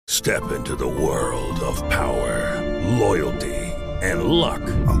Step into the world of power, loyalty, and luck.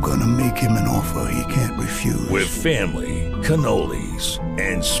 I'm gonna make him an offer he can't refuse. With family, cannolis,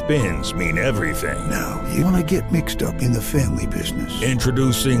 and spins mean everything. Now, you wanna get mixed up in the family business.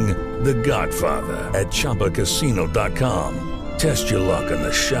 Introducing The Godfather at ChumbaCasino.com. Test your luck in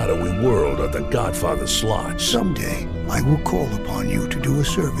the shadowy world of The Godfather slot. Someday, I will call upon you to do a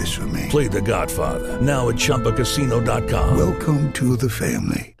service for me. Play The Godfather now at ChumbaCasino.com. Welcome to the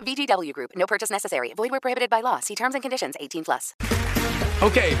family. VGW Group. No purchase necessary. Void where prohibited by law. See terms and conditions. 18+.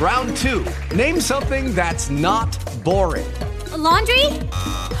 Okay, round two. Name something that's not boring. A laundry?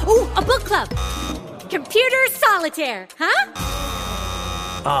 Ooh, a book club. Computer solitaire, huh?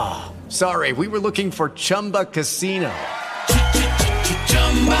 Ah, sorry. We were looking for Chumba Casino.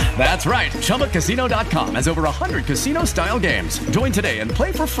 That's right. ChumbaCasino.com has over 100 casino-style games. Join today and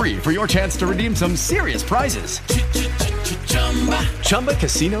play for free for your chance to redeem some serious prizes.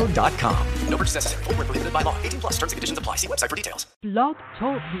 ChumbaCasino.com. No purchase necessary. Void where prohibited by law. 18+. Terms and conditions apply. See website for details. Blog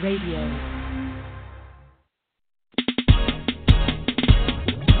Talk Radio.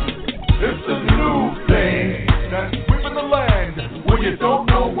 It's a new thing that's sweeping the land when you don't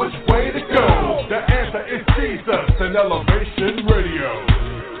know which way to go. The answer is Jesus and Elevation Radio.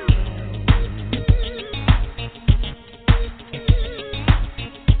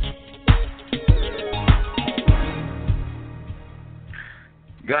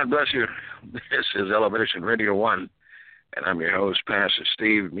 God bless you. This is Elevation Radio 1, and I'm your host, Pastor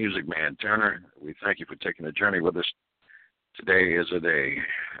Steve, Music Man Turner. We thank you for taking the journey with us. Today is a day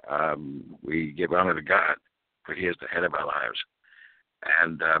we give honor to God, for He is the head of our lives.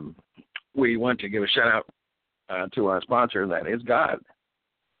 And we want to give a shout-out to our sponsor, and that is God.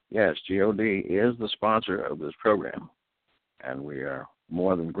 Yes, G-O-D is the sponsor of this program, and we are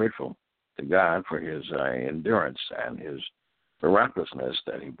more than grateful to God for His endurance and His miraculousness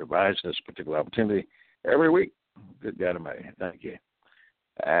that He provides this particular opportunity every week. Good God Almighty, thank you.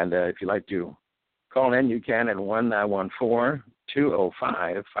 And if you'd like to call in, you can at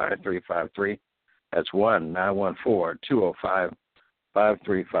 1-914-205-5353. That's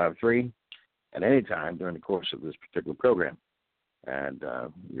 1-914-205-5353 at any time during the course of this particular program. And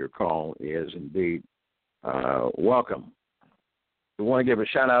your call is indeed welcome. We want to give a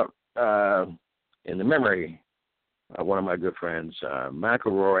shout-out in the memory one of my good friends,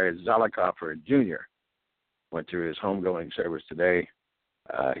 McElroy Zollicoffer Jr., went to his homegoing service today.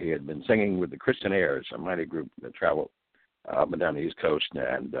 He had been singing with the Christian Airs, a mighty group that traveled up and down the East Coast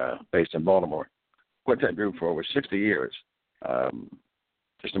and based in Baltimore. Worked that group for over 60 years.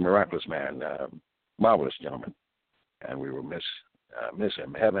 Just a miraculous man, marvelous gentleman, and we will miss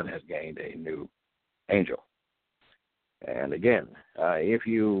him. Heaven has gained a new angel. And again, if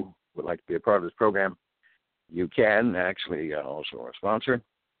you would like to be a part of this program, you can actually also a sponsor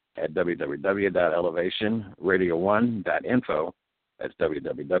at www.elevationradio1.info. That's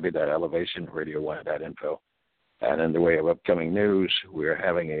www.elevationradio1.info. And in the way of upcoming news, we're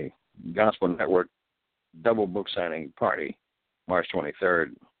having a Gospel Network double book signing party March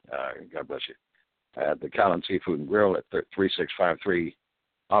 23rd. God bless you. At the Collins Seafood and Grill at 3653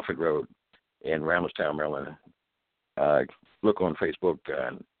 Offord Road in Randallstown, Maryland. Look on Facebook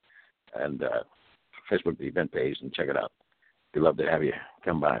and Facebook, the event page, and check it out. We'd love to have you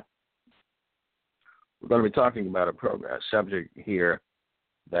come by. We're going to be talking about a subject here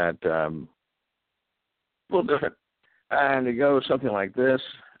that a little different. And it goes something like this: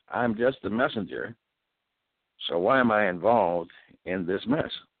 I'm just a messenger, so why am I involved in this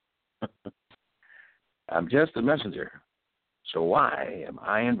mess? I'm just a messenger, so why am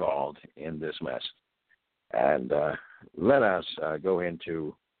I involved in this mess? And let us go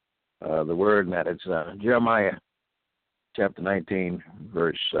into the word, and that it's Jeremiah chapter 19,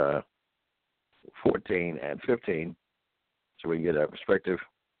 verse 14 and 15, so we can get a perspective.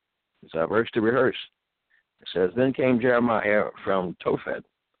 It's our verse to rehearse. It says, Then came Jeremiah from Tophet,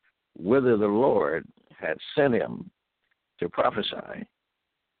 whither the Lord had sent him to prophesy,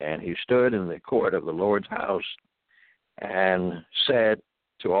 and he stood in the court of the Lord's house and said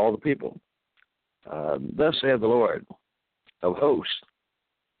to all the people, Thus saith the Lord of hosts,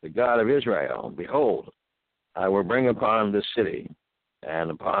 the God of Israel, Behold, I will bring upon this city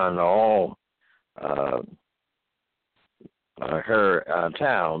and upon all her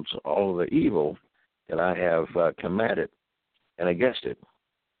towns all the evil that I have commanded and against it,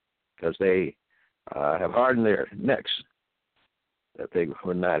 because they have hardened their necks, that they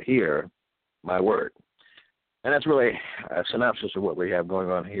would not hear my word. And that's really a synopsis of what we have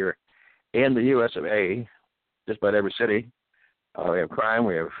going on here in the U.S. of A. Just about every city. We have crime,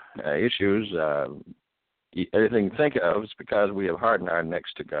 we have issues, everything you think of is because we have hardened our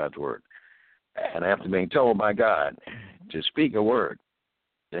necks to God's word. And after being told by God to speak a word,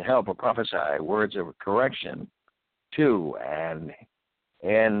 to help or prophesy words of correction to and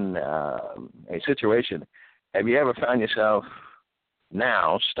in a situation, have you ever found yourself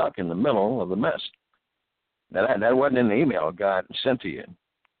now stuck in the middle of the mess? Now, that wasn't in the email God sent to you.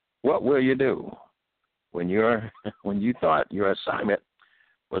 What will you do when you thought your assignment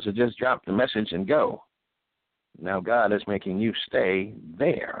was to just drop the message and go? Now God is making you stay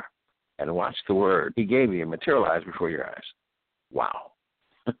there and watch the word He gave you materialize before your eyes. Wow.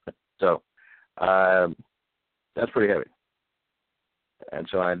 So that's pretty heavy. And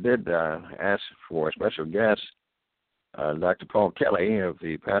so I did ask for a special guest, Dr. Paul Kelly of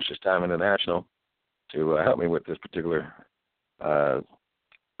the Pastor's Time International, to help me with this particular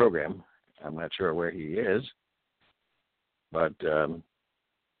program. I'm not sure where he is, but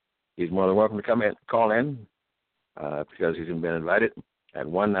he's more than welcome to come in, call in, because he's been invited at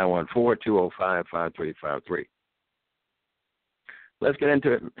 1-914-205-5353. Let's get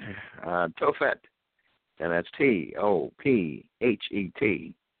into it. Tophet, and that's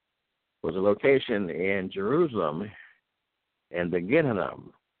Tophet, was a location in Jerusalem and the Gehenna,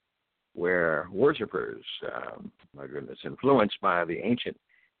 where worshipers, influenced by the ancient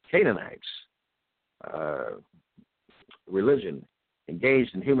Canaanites religion,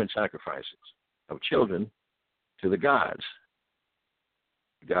 engaged in human sacrifices of children to the gods,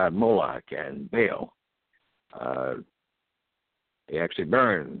 God Moloch and Baal. They actually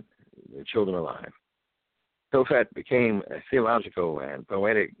burned the children alive. Tophet became a theological and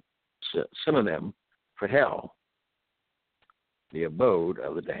poetic synonym for hell, the abode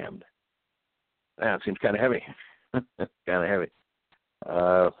of the damned. Now, it seems kind of heavy. Kind of heavy.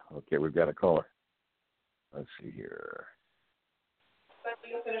 Okay, we've got a caller. Let's see here.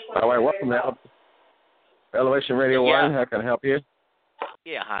 All right, welcome to Elevation Radio 1. How can I help you?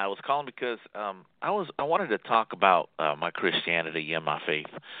 Yeah, hi. I was calling because I wanted to talk about my Christianity and my faith.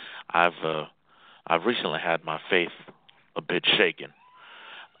 I've recently had my faith a bit shaken,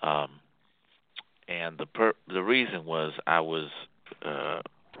 and the reason was I was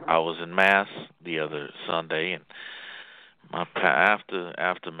in Mass the other Sunday, and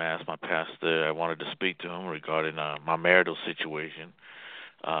after Mass, my pastor, I wanted to speak to him regarding my marital situation.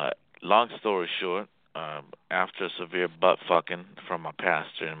 Long story short, after severe butt fucking from my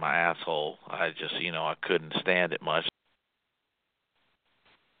pastor and my asshole, I just, I couldn't stand it much.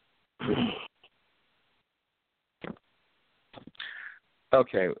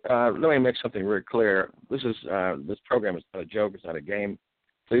 Okay, let me make something very clear. This program is not a joke. It's not a game.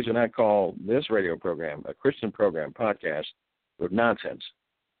 Please do not call this radio program a Christian program podcast with nonsense,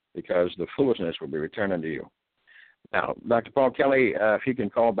 because the foolishness will be returned unto you. Now, Dr. Paul Kelly, if you can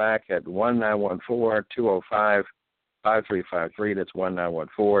call back at 1-914-205-5353. That's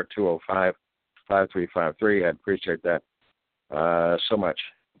 1-914-205-5353. I'd appreciate that so much.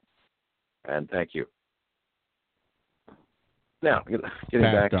 And thank you. Now, getting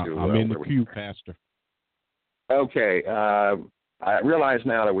Pastor, back to... I'm in the queue, Pastor. Okay. I realize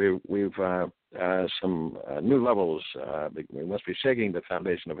now that we've some new levels. We must be shaking the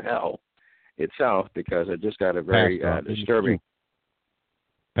foundation of hell itself, because it just got a very disturbing.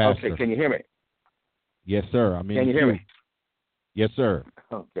 Pastor. Okay, can you hear me? Yes, sir. Can you hear me? Yes, sir.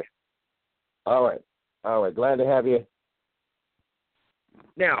 Okay. All right. Glad to have you.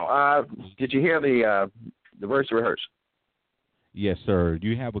 Now, did you hear the verse rehearse? Yes, sir. Do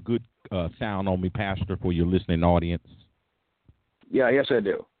you have a good sound on me, Pastor, for your listening audience? Yeah, yes, I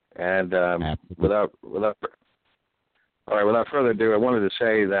do. And without further ado, I wanted to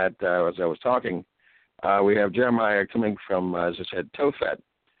say that as I was talking, we have Jeremiah coming from, as I said, Tophet,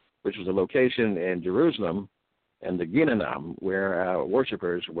 which was a location in Jerusalem and the Gehenna, where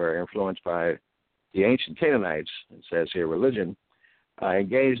worshipers were influenced by the ancient Canaanites, it says here, religion,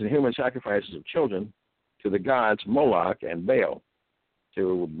 engaged in human sacrifices of children to the gods Moloch and Baal,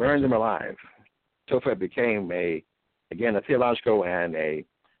 to burn them alive. Tophet became a theological and a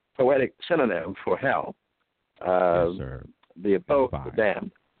poetic synonym for hell, yes, sir. The abode of the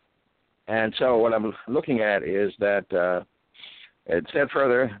damned. And so what I'm looking at is that it said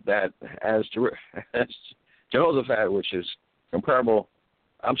further that as Jehoshaphat, which is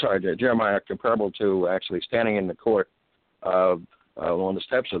Jeremiah, comparable to actually standing in the court of on the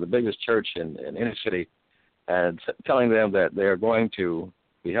steps of the biggest church in any city, and telling them that they are going to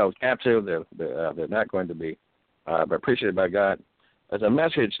be held captive, they're not going to be appreciated by God, as a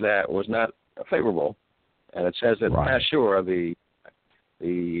message that was not favorable. And it says that Pashur,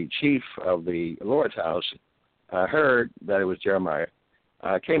 the chief of the Lord's house, heard that it was Jeremiah,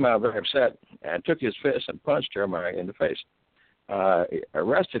 came out very upset and took his fist and punched Jeremiah in the face,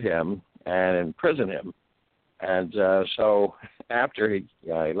 arrested him and imprisoned him. And so after he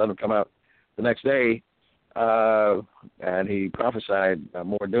let him come out the next day, and he prophesied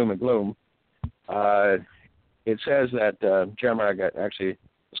more doom and gloom, it says that Jeremiah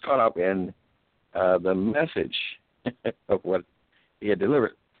was caught up in the message of what he had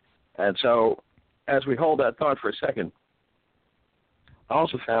delivered. And so as we hold that thought for a second, I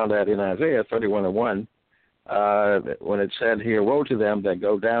also found that in Isaiah 31:1, when it said here, woe to them that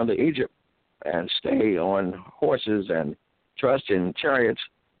go down to Egypt and stay on horses and trust in chariots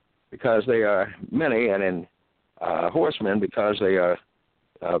because they are many, and in horsemen because they are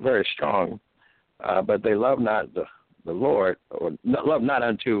very strong, but they love not the Lord, or love not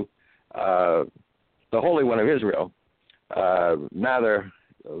unto the Holy One of Israel, neither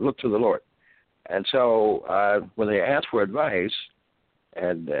look to the Lord. And so when they asked for advice,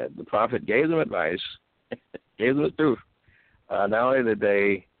 and the prophet gave them advice, gave them the truth, not only did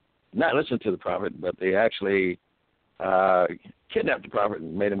they not listen to the prophet, but they actually kidnapped the prophet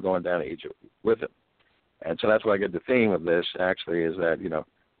and made him go down to Egypt with him. And so that's why I get the theme of this, actually, is that,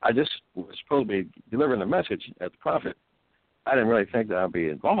 I just was supposed to be delivering a message as the prophet. I didn't really think that I'd be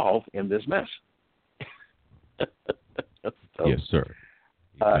involved in this mess. So, yes, sir.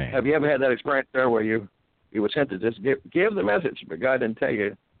 Have you ever had that experience there where you were sent to just give the message, but God didn't tell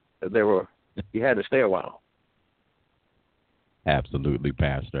you that you had to stay a while? Absolutely,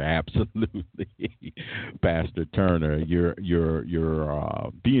 Pastor. Absolutely, Pastor Turner. You're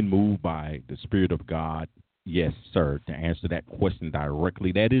being moved by the Spirit of God. Yes, sir. To answer that question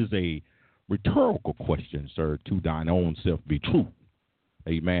directly, that is a rhetorical question, sir. To thine own self be true.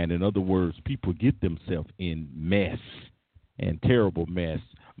 Amen. In other words, people get themselves in mess and terrible mess.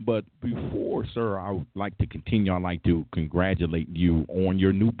 But before, sir, I would like to continue. I'd like to congratulate you on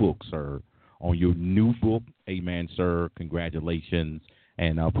your new book, sir. On your new book. Amen, sir. Congratulations.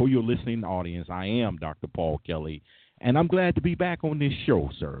 And for your listening audience, I am Dr. Paul Kelly, and I'm glad to be back on this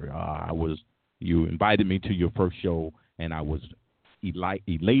show, sir. You invited me to your first show, and I was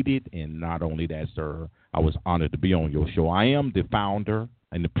elated, and not only that, sir, I was honored to be on your show. I am the founder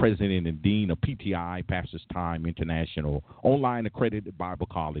and the president and dean of PTI, Pastor's Time International, online accredited Bible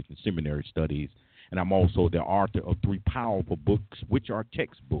College and Seminary Studies, and I'm also the author of 3 powerful books, which are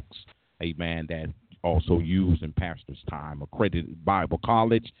textbooks, amen, that also used in Pastor's Time accredited Bible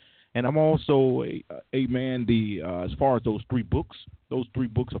College. And I'm also, amen, as far as those 3 books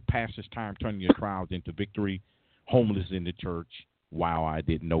of Pastor's Time, Turning Your Trials into Victory, Homeless in the Church, wow, I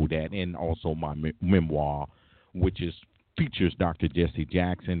didn't know that, and also my memoir, which features Dr. Jesse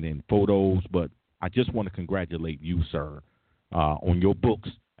Jackson and photos. But I just want to congratulate you, sir, on your books.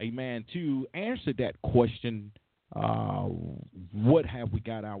 Amen. To answer that question, what have we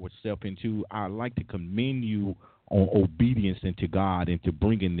got ourselves into? I'd like to commend you on obedience into God and to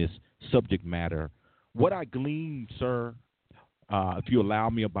bringing this subject matter. What I gleaned, sir, if you allow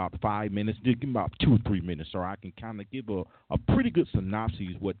me about 5 minutes, give me about 2 or 3 minutes, sir, I can kind of give a pretty good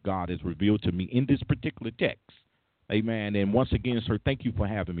synopsis of what God has revealed to me in this particular text. Amen. And once again, sir, thank you for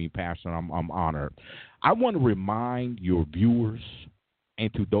having me, Pastor. I'm honored. I want to remind your viewers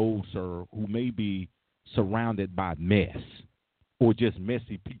and to those, sir, who may be surrounded by mess or just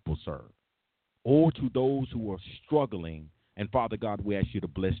messy people, sir, or to those who are struggling. And, Father God, we ask you to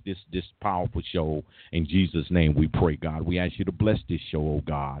bless this powerful show. In Jesus' name we pray, God. We ask you to bless this show, oh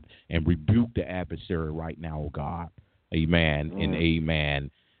God, and rebuke the adversary right now, oh God. Amen and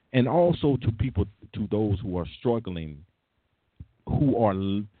amen. And also to people, to those who are struggling, who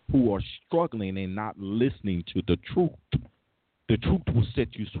are struggling and not listening to the truth. The truth will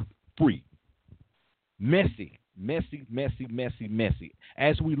set you free. Messy.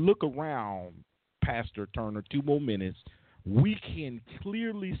 As we look around, Pastor Turner, 2 more minutes, we can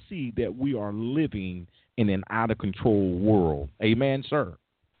clearly see that we are living in an out-of-control world. Amen, sir?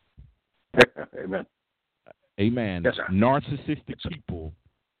 Amen. Amen. Yes, sir. Narcissistic people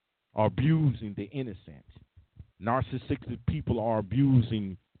are abusing the innocent. Narcissistic people are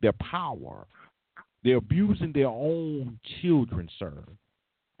abusing their power. They're abusing their own children, sir.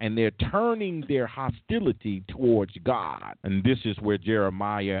 And they're turning their hostility towards God. And this is where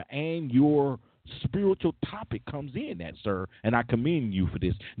Jeremiah and your spiritual topic comes in at, sir. And I commend you for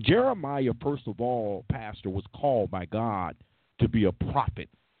this. Jeremiah, first of all, Pastor, was called by God to be a prophet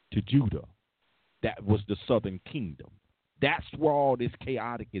to Judah. That was the southern kingdom. That's where all this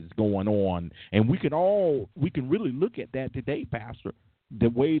chaotic is going on. And we can really look at that today, Pastor. The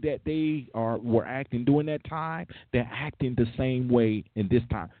way that they were acting during that time, they're acting the same way in this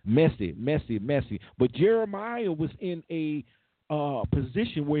time. Messy. But Jeremiah was in a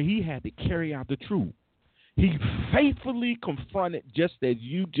position where he had to carry out the truth. He faithfully confronted, just as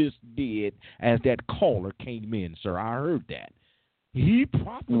you just did, as that caller came in, sir. I heard that. He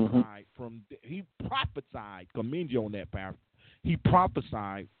prophesied he prophesied, commend you on that, Pastor. He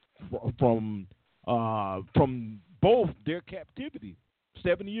prophesied from both their captivity,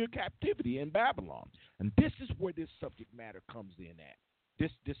 70-year captivity in Babylon. And this is where this subject matter comes in at.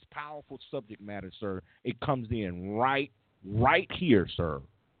 This powerful subject matter, sir, it comes in right here, sir.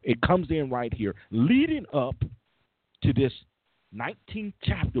 It comes in right here, leading up to this 19th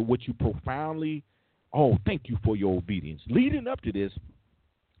chapter, which you profoundly, thank you for your obedience. Leading up to this,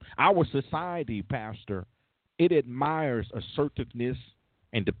 our society, Pastor, it admires assertiveness,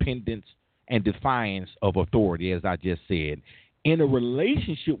 independence, and defiance of authority, as I just said. In a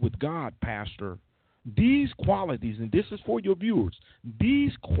relationship with God, Pastor, these qualities, and this is for your viewers,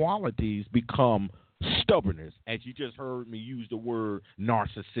 these qualities become stubbornness, as you just heard me use the word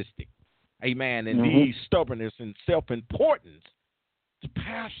narcissistic. Amen. And these stubbornness and self-importance,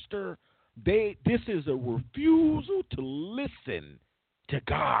 Pastor, this is a refusal to listen to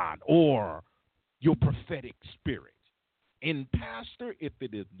God or your prophetic spirit. And Pastor, if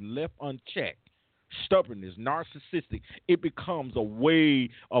it is left unchecked, stubbornness, narcissistic, it becomes a way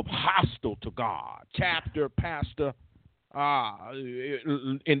of hostile to God. Pastor,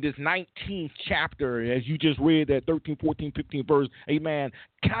 in this 19th chapter, as you just read that 13, 14, 15 verse, amen,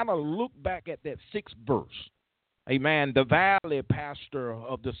 kind of look back at that 6th verse. Amen. The valley, Pastor,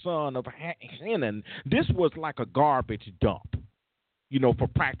 of the son of Hinnom, this was like a garbage dump, for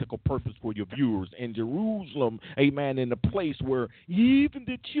practical purpose for your viewers. In Jerusalem, amen, in a place where even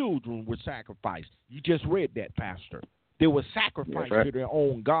the children were sacrificed. You just read that, Pastor. They were sacrificed to their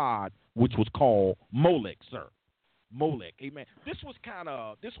own god, which was called Molech, sir. Molech, amen. This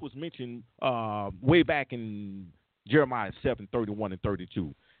was mentioned way back in Jeremiah 7:31 and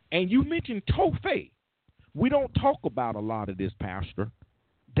 32. And you mentioned Tophet. We don't talk about a lot of this, Pastor.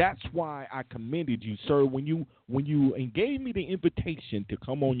 That's why I commended you, sir, when you gave me the invitation to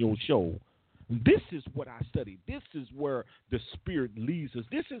come on your show. This is what I studied. This is where the Spirit leads us.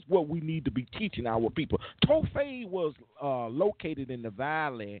 This is what we need to be teaching our people. Tophet was located in the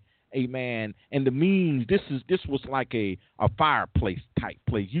valley, amen, and the means, this was like a fireplace type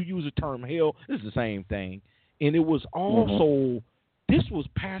place. You use the term hell, this is the same thing. And it was also, this was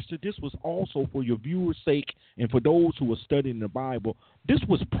also for your viewers' sake and for those who are studying the Bible, this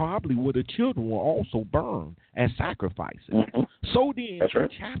was probably where the children were also burned as sacrifices. So then, the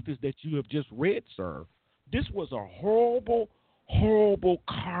chapters that you have just read, sir, this was a horrible, horrible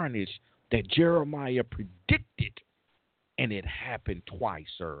carnage that Jeremiah predicted. And it happened twice,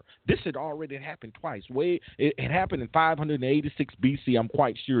 sir. This had already happened twice. It happened in 586 BC, I'm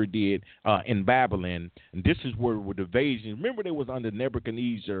quite sure it did, in Babylon. And this is where the invasion, remember they was under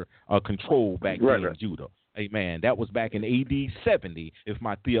Nebuchadnezzar control back then in Judah. Amen. That was back in AD 70, if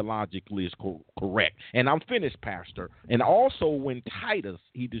my theologically is correct. And I'm finished, Pastor. And also when Titus,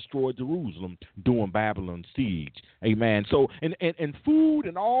 he destroyed Jerusalem during Babylon's siege. Amen. So, and food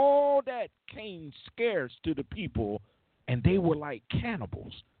and all that came scarce to the people, and they were like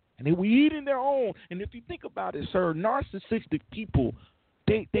cannibals. And they were eating their own. And if you think about it, sir, narcissistic people,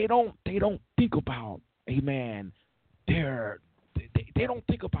 they don't think about, amen, they don't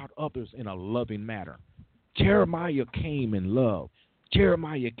think about others in a loving manner. Jeremiah came in love.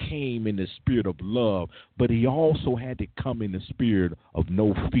 Jeremiah came in the spirit of love, but he also had to come in the spirit of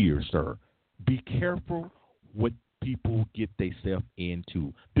no fear, sir. Be careful what people get themselves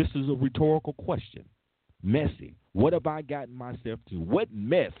into. This is a rhetorical question. Messy. What have I gotten myself to? What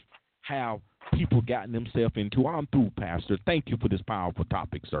mess have people gotten themselves into? I'm through, Pastor. Thank you for this powerful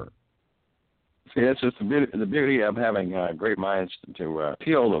topic, sir. See, that's just the beauty of having great minds to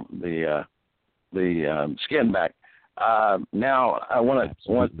peel the skin back. Now, I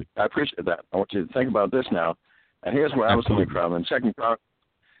appreciate that. I want you to think about this now. And here's where I was coming from. In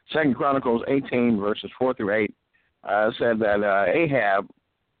Second Chronicles 18, verses 4 through 8, said that Ahab,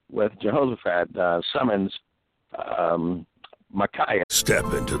 with Jehoshaphat, summons Micaiah.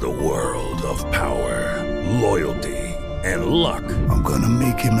 Step into the world of power, loyalty, and luck. I'm going to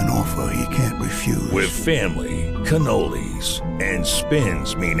make him an offer he can't refuse. With family, cannolis, and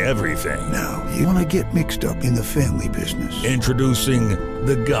spins mean everything. Now, you want to get mixed up in the family business. Introducing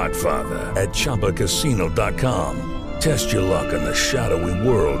The Godfather at ChumbaCasino.com. Test your luck in the shadowy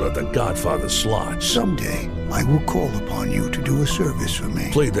world of The Godfather slot. Someday, I will call upon you to do a service for me.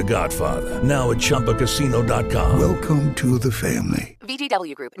 Play The Godfather now at ChumbaCasino.com. Welcome to the family.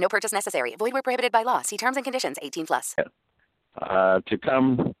 VGW Group. No purchase necessary. Void where prohibited by law. See terms and conditions. 18+. To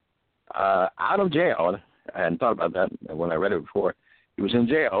come out of jail I hadn't thought about that when I read it before. He was in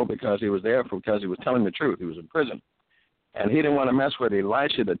jail because he was there because he was telling the truth. He was in prison. And he didn't want to mess with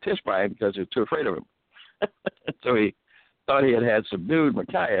Elisha the Tishbite because he was too afraid of him. So he thought he had subdued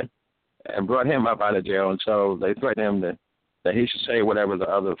Micaiah and brought him up out of jail. And so they threatened him that he should say whatever the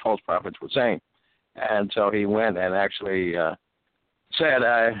other false prophets were saying. And so he went and actually said,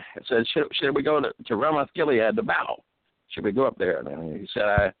 should we go to Ramoth Gilead to battle? Should we go up there? And he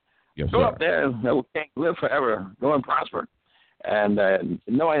said, go up there and we can't live forever, go and prosper. And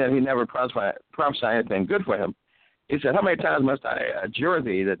knowing that he never prophesied anything good for him, he said, how many times must I adjure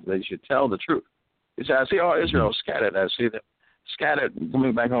thee that they should tell the truth? He said, I see all Israel scattered. I see them scattered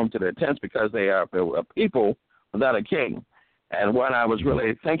coming back home to their tents because they are a people without a king. And what I was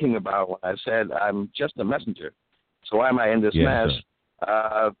really thinking about when I said, I'm just a messenger. So why am I in this mess?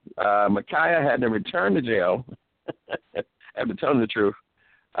 Micaiah had to return to jail after telling the truth.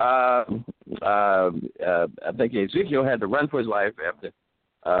 I think Ezekiel had to run for his life after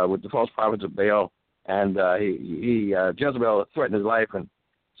with the false prophets of Baal, and Jezebel threatened his life and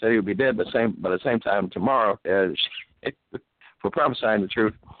said he would be dead, but at the same time tomorrow for prophesying the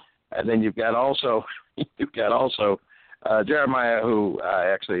truth. And then you've got also Jeremiah, who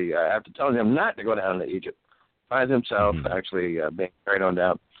actually after telling him not to go down to Egypt, finds himself actually being carried on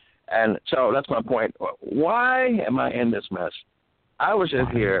down. And so that's my point. Why am I in this mess? I was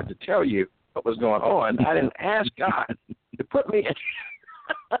just here to tell you what was going on. I didn't ask God to put me in.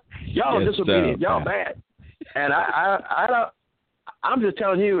 Y'all are disobedient. Y'all bad. And I don't. I'm just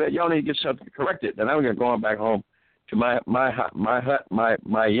telling you that y'all need to get something corrected. And I'm going to go on back home to my hut,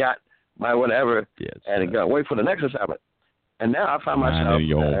 my yacht, my whatever, and wait for the next assignment. And now I find myself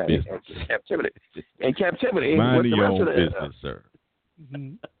in captivity. In captivity. Mind with your the rest own of the, business, sir.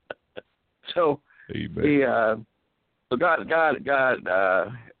 So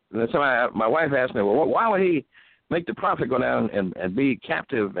my wife asked me, well, why would he make the prophet go down and be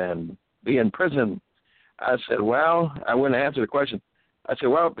captive and be in prison? I said, well, I wouldn't answer the question. I said,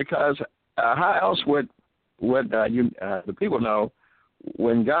 well, because how else would the people know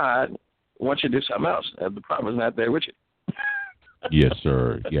when God wants you to do something else? The prophet's not there with you. Yes,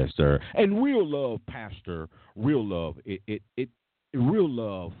 sir. Yes, sir. And real love, Pastor, real love, real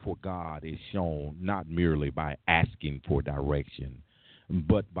love for God is shown not merely by asking for direction,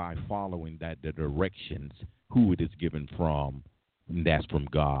 but by following the directions who it is given from. And that's from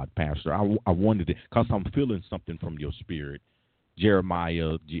God, Pastor. I wanted to, because I'm feeling something from your spirit.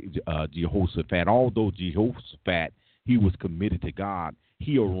 Jeremiah, Jehoshaphat, although Jehoshaphat, he was committed to God,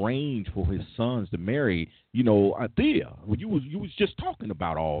 he arranged for his sons to marry, Athea. You was just talking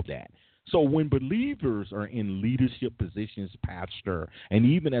about all that. So when believers are in leadership positions, Pastor, and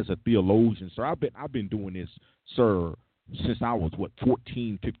even as a theologian, sir, I've been doing this, sir, since I was,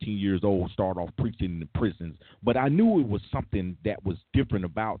 14, 15 years old, start off preaching in the prisons. But I knew it was something that was different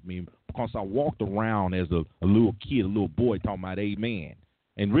about me because I walked around as a little kid, a little boy, talking about amen,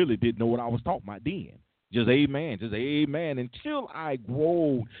 and really didn't know what I was talking about then. Just amen, until I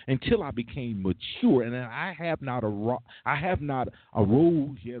grew, until I became mature, and I have not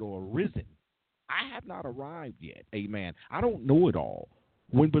arose yet or arisen. I have not arrived yet, amen. I don't know it all.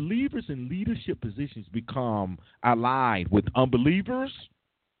 When believers in leadership positions become allied with unbelievers,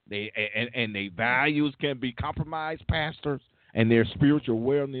 and their values can be compromised, pastors, and their spiritual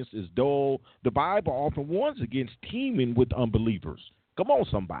awareness is dull, the Bible often warns against teaming with unbelievers. Come on,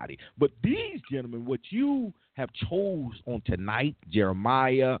 somebody. But these gentlemen, what you have chose on tonight,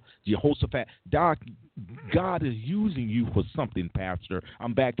 Jeremiah, Jehoshaphat, Doc, God is using you for something, Pastor.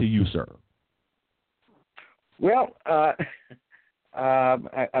 I'm back to you, sir. Well, I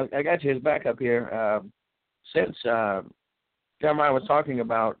got you his back up here. Since Jeremiah was talking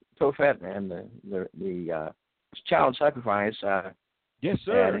about Tophet and the child sacrifice, yes,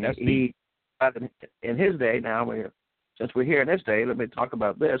 sir. And he in his day. Now, since we're here in this day, let me talk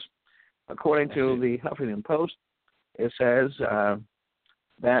about this. According to the Huffington Post, it says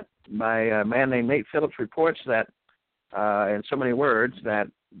that by a man named Nate Phillips reports that, in so many words, that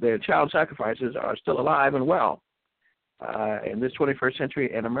the child sacrifices are still alive and well in this 21st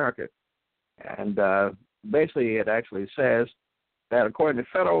century in America. And basically it actually says that according to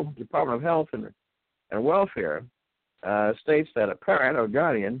Federal Department of Health and Welfare, states that a parent or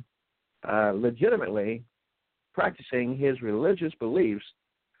guardian legitimately practicing his religious beliefs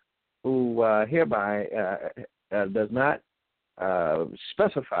who hereby does not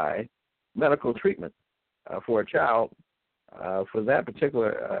specify medical treatment for a child for that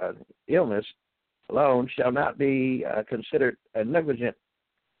particular illness alone shall not be considered a negligent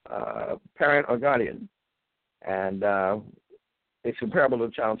parent or guardian. And it's comparable to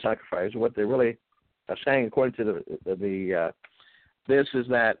child sacrifice. What they're really saying, according to this, is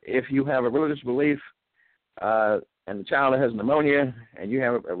that if you have a religious belief and the child has pneumonia and you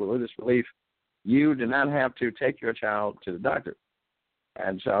have a religious belief, you do not have to take your child to the doctor.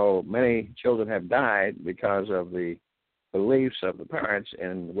 And so many children have died because of the beliefs of the parents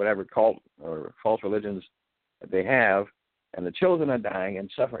in whatever cult or false religions that they have, and the children are dying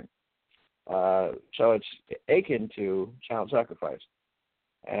and suffering. So it's akin to child sacrifice.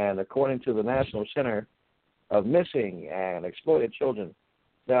 And according to the National Center of Missing and Exploited Children,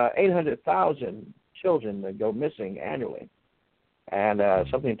 there are 800,000 children that go missing annually. And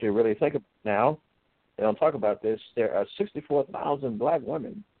something to really think about now, they don't talk about this, there are 64,000 black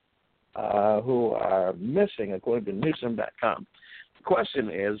women who are missing, according to Newsom.com. The question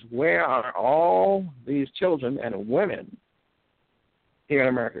is, where are all these children and women here in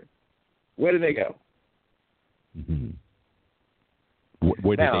America? Where do they go? Mm-hmm.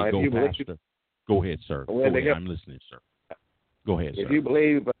 Where did they go, Pastor? Go ahead, sir. Go ahead. I'm listening, sir. Go ahead, sir. If you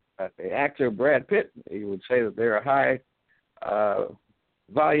believe the actor Brad Pitt, you would say that there are high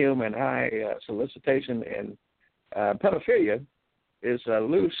volume and high solicitation and pedophilia is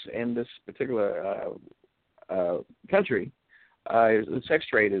loose in this particular country. The sex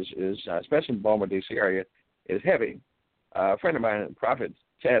trade is especially in Baltimore, D.C. area, is heavy. A friend of mine, Prophet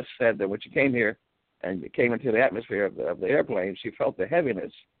Tess, said that when she came here and came into the atmosphere of the airplane, she felt the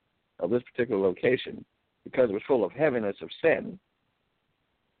heaviness of this particular location because it was full of heaviness of sin.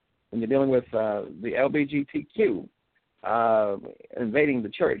 When you're dealing with the LGBTQ invading the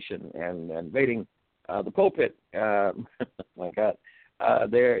church and invading the pulpit, my God,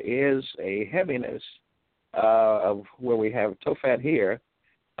 there is a heaviness of where we have Tophet here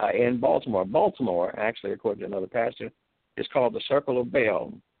in Baltimore. Baltimore, actually, according to another pastor, is called the Circle of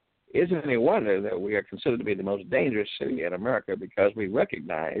Baal. Isn't it any wonder that we are considered to be the most dangerous city in America because we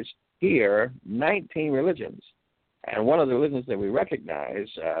recognize here 19 religions. And one of the religions that we recognize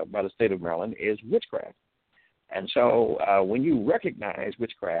by the state of Maryland is witchcraft. And so when you recognize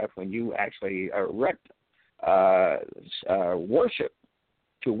witchcraft, when you actually erect worship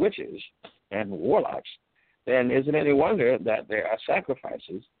to witches and warlocks, then isn't it any wonder that there are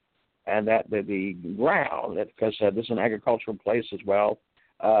sacrifices and that the ground, because this is an agricultural place as well,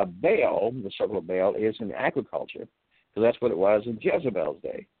 Baal, the Circle of Baal, is in agriculture, because that's what it was in Jezebel's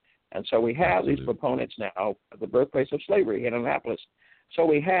day. And so we have these proponents now of the birthplace of slavery in Annapolis. So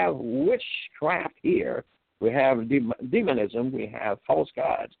we have witchcraft here. We have demonism. We have false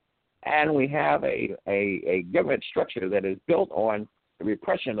gods. And we have a government structure that is built on the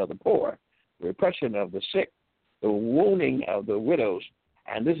repression of the poor, the repression of the sick, the wounding of the widows.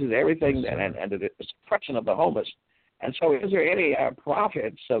 And this is everything, and the suppression of the homeless. And so is there any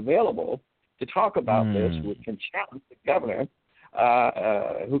prophets available to talk about this who can challenge the governor,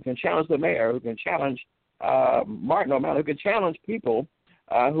 who can challenge the mayor, who can challenge Martin O'Malley, who can challenge people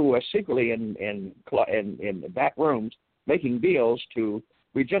who are secretly in the back rooms making deals to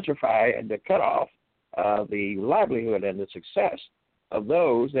regentrify and to cut off the livelihood and the success of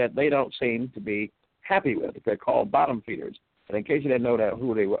those that they don't seem to be happy with. They're called bottom feeders. And in case you didn't know that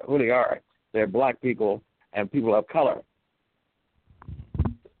who they are, they're black people and people of color.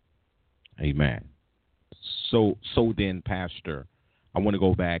 Amen. So then, Pastor, I want to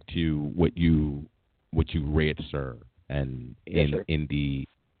go back to what you read, sir, and in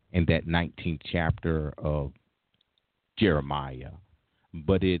that 19th chapter of Jeremiah.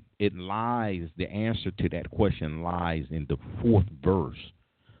 But it lies, the answer to that question lies in the 4th verse,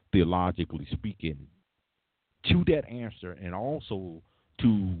 theologically speaking. To that answer, and also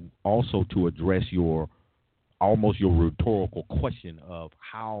to address your rhetorical question of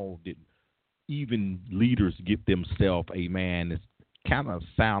how did even leaders get themselves, amen, it kind of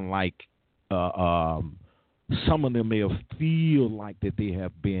sound like some of them may have feel like that they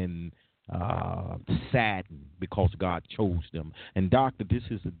have been saddened because God chose them. And doctor, this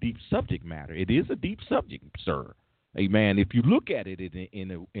is a deep subject matter. It is a deep subject, sir. Amen. If you look at it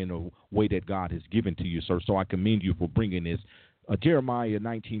in a way that God has given to you, sir, so I commend you for bringing this. Jeremiah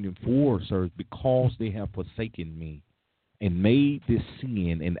 19:4, sir, because they have forsaken me and made this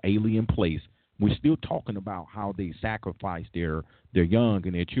sin an alien place. We're still talking about how they sacrifice their young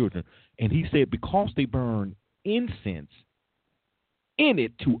and their children. And he said, because they burn incense in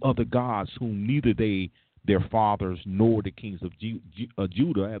it to other gods whom neither their fathers nor the kings of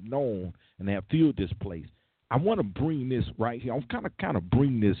Judah have known and have filled this place. I want to bring this right here. I'm kind of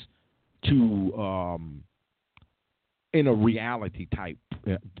bring this to in a reality type,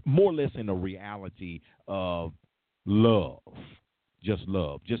 more or less in a reality of love. Just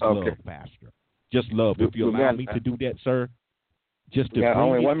love. Just love, Pastor. Just love. If you allow me to do that, sir, just to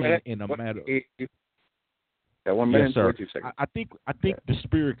bring it in a matter. Got 1 minute Yes, sir. 42 seconds. I think the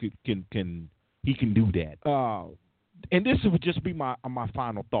Spirit can do that. And this would just be my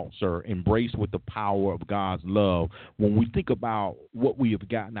final thought, sir. Embrace with the power of God's love when we think about what we have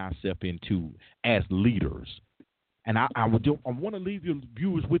gotten ourselves into as leaders. And I want to leave your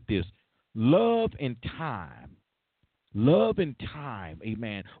viewers with this: love and time. Love and time,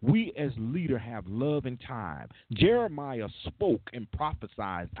 amen. We as leader have love and time. Jeremiah spoke and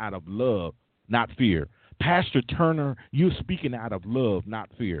prophesied out of love, not fear. Pastor Turner, you're speaking out of love, not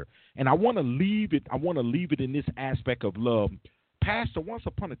fear. And I want to leave it in this aspect of love. Pastor, once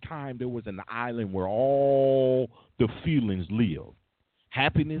upon a time there was an island where all the feelings lived.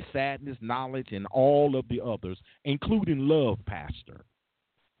 Happiness, sadness, knowledge, and all of the others, including love, Pastor.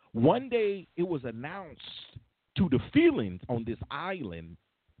 One day it was announced to the feelings on this island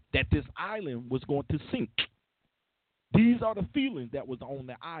that this island was going to sink. These are the feelings that was on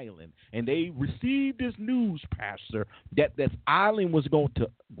the island, and they received this news, Pastor, that this island was going to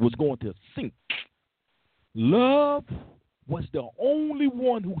sink. Love was the only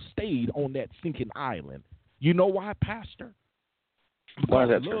one who stayed on that sinking island. You know why, Pastor? Why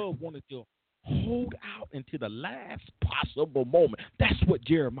Because is that, love wanted to hold out until the last possible moment. That's what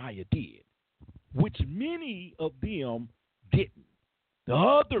Jeremiah did, which many of them didn't. The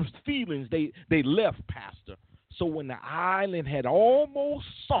other feelings, they left, Pastor. So when the island had almost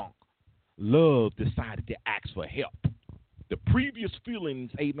sunk, love decided to ask for help. The previous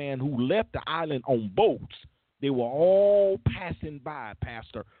feelings, amen, who left the island on boats, they were all passing by,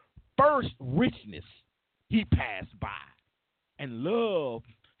 Pastor. First, richness, he passed by. And love,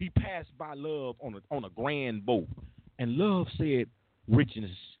 he passed by love on a grand boat. And love said,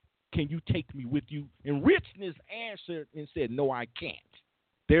 richness, can you take me with you? And richness answered and said, no, I can't.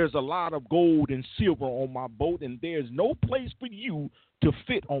 There's a lot of gold and silver on my boat, and there's no place for you to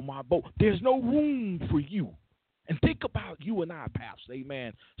fit on my boat. There's no room for you. And think about you and I, Pastor,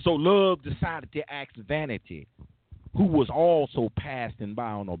 amen. So love decided to ask vanity, who was also passing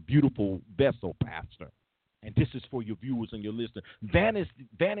by on a beautiful vessel, Pastor. And this is for your viewers and your listeners.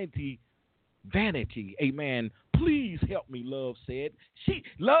 Vanity, amen. Please help me, love said.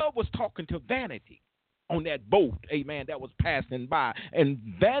 Love was talking to vanity on that boat, amen, that was passing by. And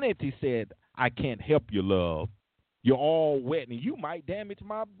vanity said, I can't help you, love. You're all wet, and you might damage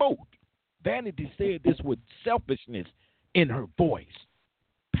my boat. Vanity said this with selfishness in her voice.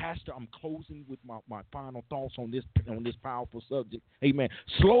 Pastor, I'm closing with my final thoughts on this powerful subject. Amen.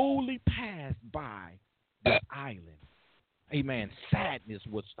 Slowly passed by the island. Amen. Sadness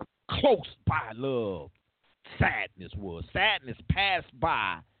was close by love. Sadness passed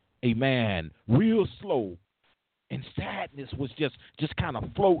by. Amen. Real slow. And sadness was just kind of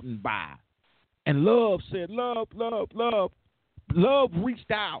floating by. And love said, love. Love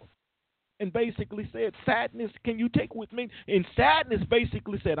reached out and basically said, sadness, can you take with me? And sadness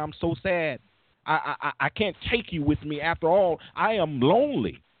basically said, I'm so sad. I can't take you with me. After all, I am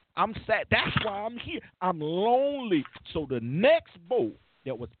lonely. I'm sad. That's why I'm here. I'm lonely. So the next boat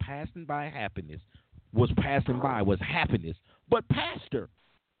that was passing by was happiness. But Pastor,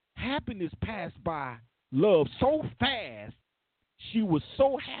 happiness passed by love so fast, she was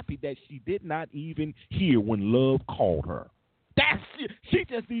so happy that she did not even hear when love called her. She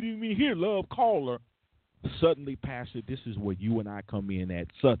just didn't even hear love call her. Suddenly, Pastor, this is where you and I come in at.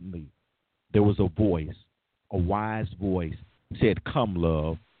 Suddenly, there was a voice, a wise voice, said, come,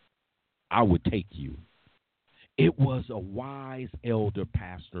 love, I would take you. It was a wise elder,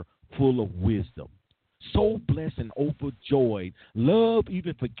 Pastor, full of wisdom. So blessed and overjoyed, love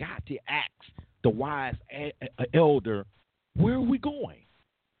even forgot to ask the wise elder, where are we going?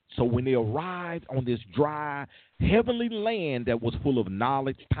 So when they arrived on this dry, heavenly land that was full of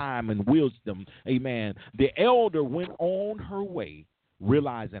knowledge, time, and wisdom, amen, the elder went on her way,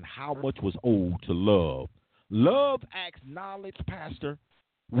 realizing how much was owed to love. Love asked knowledge, Pastor,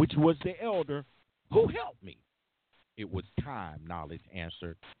 which was the elder, who helped me? It was time, knowledge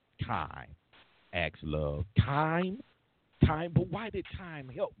answered. Time, asked love. Time, but why did time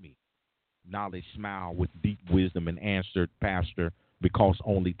help me? Knowledge smiled with deep wisdom and answered, Pastor, because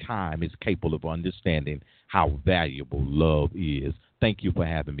only time is capable of understanding how valuable love is. Thank you for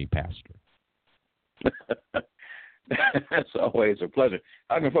having me, Pastor. That's always a pleasure.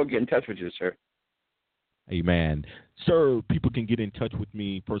 How can folks get in touch with you, sir? Amen. Sir, people can get in touch with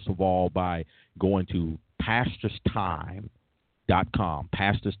me, first of all, by going to pastorstime.com,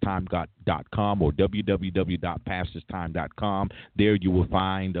 pastorstime.com, or www.pastorstime.com. There you will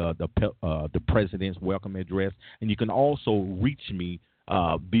find the president's welcome address, and you can also reach me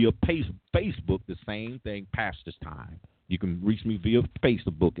via Facebook, the same thing, Pastor's Time. You can reach me via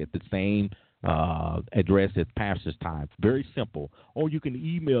Facebook at the same address is Pastor's Time. Very simple. Or you can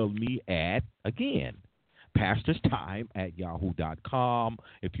email me at, again, pastorstime@yahoo.com.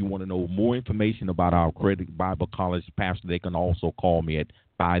 If you want to know more information about our Accredited Bible College pastor, they can also call me at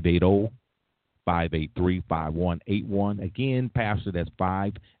 580-583-5181. Again, Pastor, that's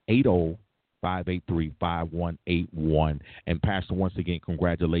 580-583-5181. And Pastor, once again,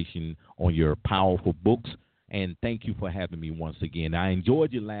 congratulations on your powerful books. And thank you for having me once again. I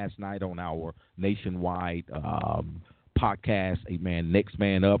enjoyed you last night on our nationwide podcast, Amen, Next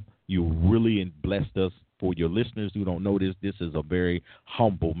Man Up. You really blessed us. For your listeners who don't know this, this is a very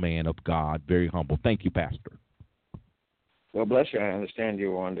humble man of God, very humble. Thank you, Pastor. Well, bless you. I understand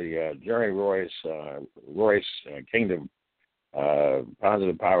you on the Jerry Royce Kingdom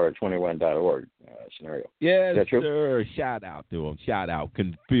PositivePower21.org scenario. Yes, sir. Shout out to him. Shout out.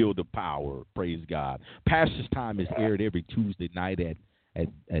 Can feel the power. Praise God. Pastor's Time is aired every Tuesday night at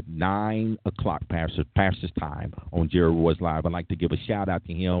 9 o'clock, Pastor's Time on Jerry Royce Live. I'd like to give a shout out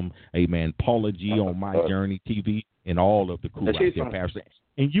to him, amen, Paula G on My Journey TV, and all of the crew out there, Pastor.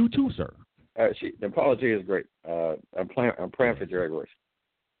 And you too, sir. The Paula G is great. I'm praying for Jerry Royce.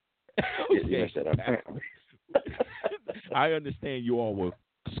 Okay. I understand you all were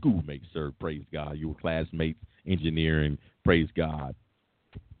schoolmates, sir. Praise God. You were classmates, engineering. Praise God.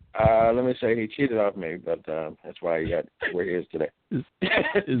 Let me say he cheated off me, but that's why he got where he is today. Is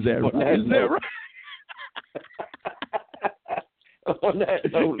that right? Is that right? On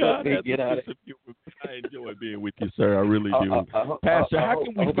that note, let me get out of here. I enjoy being with you, sir. I really do. Pastor, how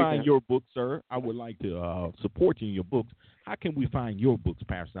can we find your book, sir? I would like to support you in your books. How can we find your books,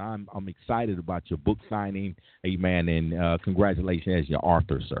 Pastor? I'm excited about your book signing, amen, and congratulations as your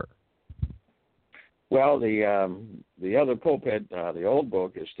author, sir. Well, the other pulpit, the old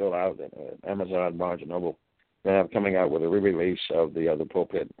book is still out at Amazon, Barnes & Noble. Then I'm coming out with a re-release of the other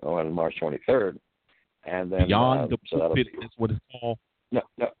pulpit on March 23rd. And then Beyond the Pulpit, that's what it's called? No,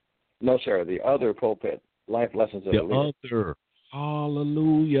 sir. The other pulpit, Life Lessons of the Leader. The other.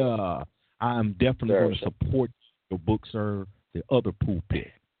 Hallelujah. I'm definitely going to support your book, sir, The Other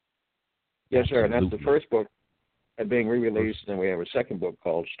Pulpit. Yes, sir. And that's the first book being re-released. And we have a second book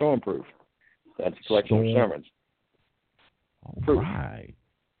called Stormproof. That's a collection of sermons. All right.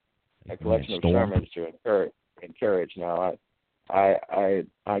 A collection of sermons to encourage. Now, I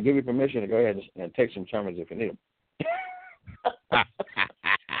give you permission to go ahead and take some sermons if you need them.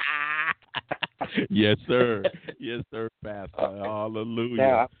 Yes, sir. Yes, sir, Pastor. Hallelujah.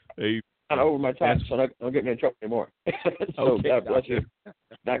 Now, I'm over my time, so don't get me in trouble anymore. So okay, God bless you.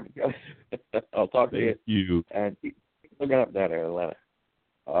 I'll talk to you. And keep looking up down there in Atlanta.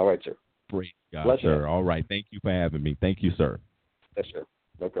 All right, sir. Praise God, bless sir. You. All right. Thank you for having me. Thank you, sir. Yes, sir.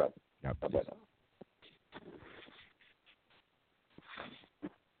 No problem. God bye-bye now.